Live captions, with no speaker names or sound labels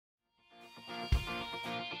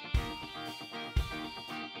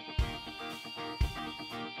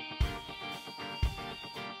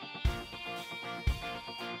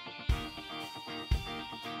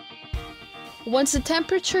Once the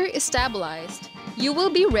temperature is stabilized, you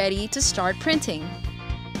will be ready to start printing.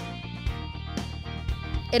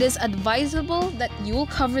 It is advisable that you will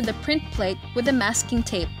cover the print plate with a masking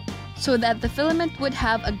tape so that the filament would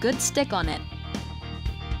have a good stick on it.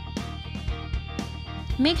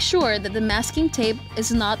 Make sure that the masking tape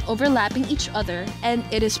is not overlapping each other and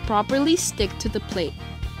it is properly stick to the plate.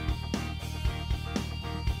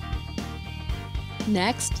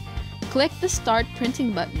 Next, click the Start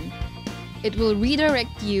Printing button. It will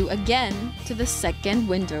redirect you again to the second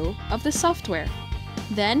window of the software.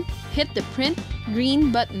 Then, hit the Print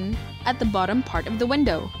green button at the bottom part of the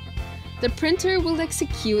window. The printer will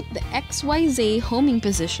execute the XYZ homing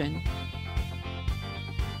position.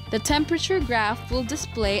 The temperature graph will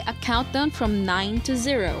display a countdown from 9 to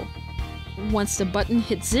 0. Once the button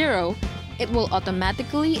hits 0, it will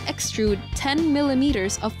automatically extrude 10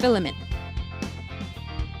 millimeters of filament.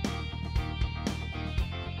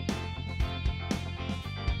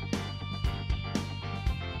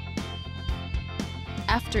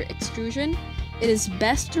 After extrusion, it is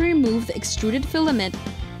best to remove the extruded filament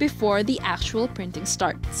before the actual printing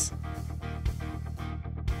starts.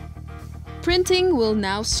 Printing will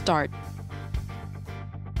now start.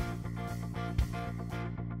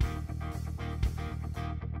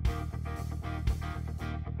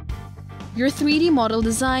 Your 3D model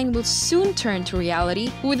design will soon turn to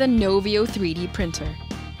reality with a Novio 3D printer.